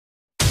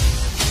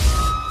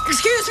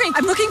Excuse me,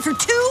 I'm looking for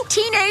 2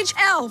 teenage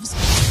elves.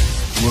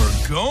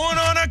 We're going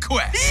on a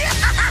quest.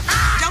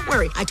 Don't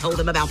worry, I told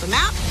him about the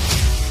map.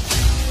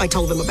 I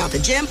told him about the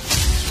gym.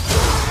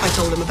 I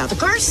told him about the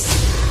curse.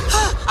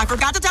 I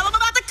forgot to tell him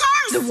about the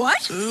curse. The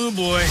what? Oh,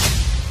 boy.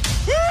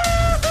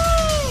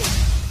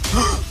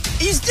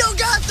 You still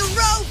got the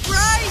rope,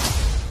 right?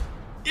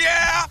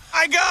 Yeah,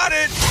 I got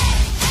it.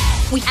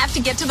 We have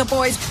to get to the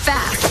boys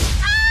fast.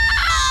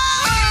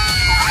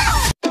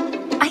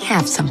 I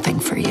have something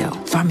for you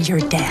from your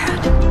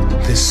dad.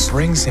 This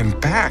brings him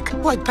back.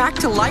 Like back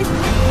to life?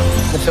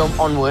 The film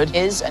Onward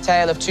is a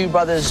tale of 2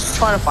 brothers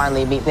trying to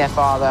finally meet their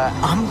father.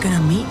 I'm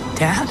gonna meet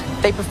Dad?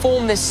 They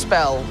perform this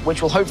spell,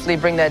 which will hopefully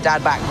bring their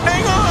dad back.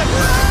 Hang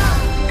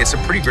on! It's a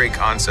pretty great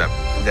concept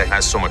that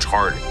has so much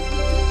heart.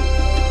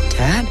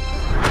 Dad?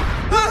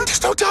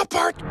 There's no top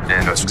part.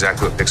 And that's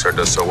exactly what Pixar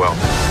does so well.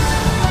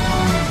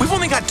 We've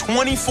only got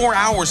 24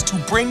 hours to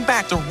bring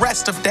back the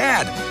rest of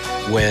Dad.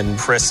 When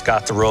Chris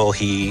got the role,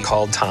 he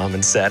called Tom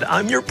and said,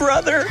 "I'm your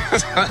brother."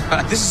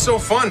 This is so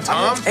fun,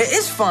 Tom. It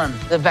is fun.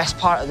 The best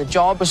part of the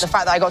job was the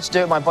fact that I got to do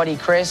it with my buddy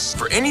Chris.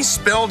 For any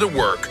spell to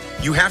work,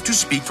 you have to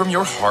speak from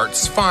your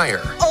heart's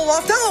fire.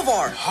 Olaf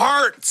Delavar!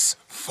 Heart's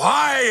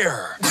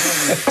fire!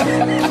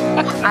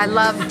 I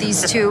love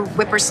these 2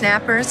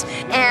 whippersnappers,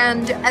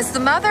 and as the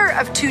mother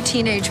of 2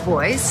 teenage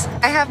boys,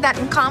 I have that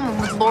in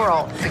common with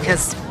Laurel,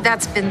 because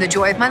that's been the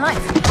joy of my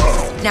life.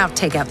 Now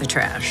take out the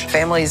trash.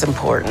 Family is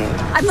important.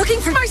 I'm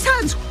looking for my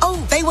sons. Oh,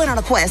 they went on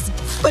a quest.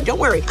 But don't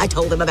worry, I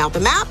told him about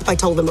the map. I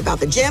told him about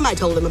the gym. I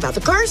told him about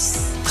the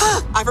curse.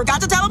 I forgot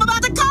to tell him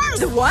about the curse.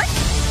 The what?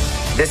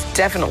 This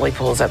definitely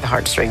pulls at the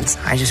heartstrings.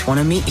 I just want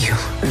to meet you.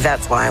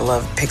 That's why I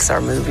love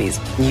Pixar movies.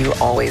 You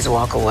always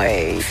walk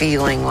away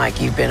feeling like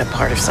you've been a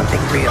part of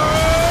something real.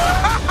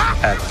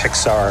 At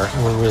Pixar,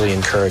 we're really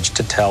encouraged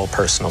to tell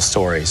personal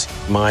stories.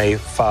 My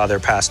father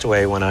passed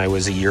away when I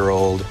was a year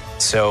old.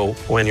 So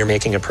when you're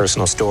making a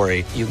personal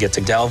story, you get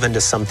to delve into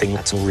something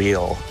that's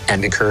real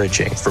and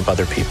encouraging for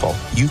other people.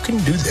 You can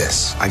do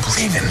this. I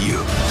believe in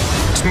you.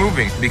 It's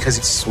moving because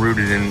it's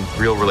rooted in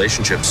real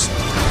relationships.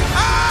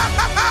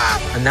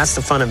 And that's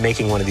the fun of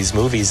making one of these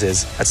movies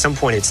is at some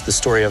point it's the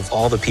story of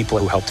all the people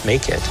who helped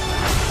make it.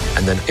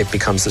 And then it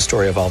becomes the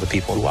story of all the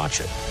people who watch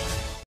it.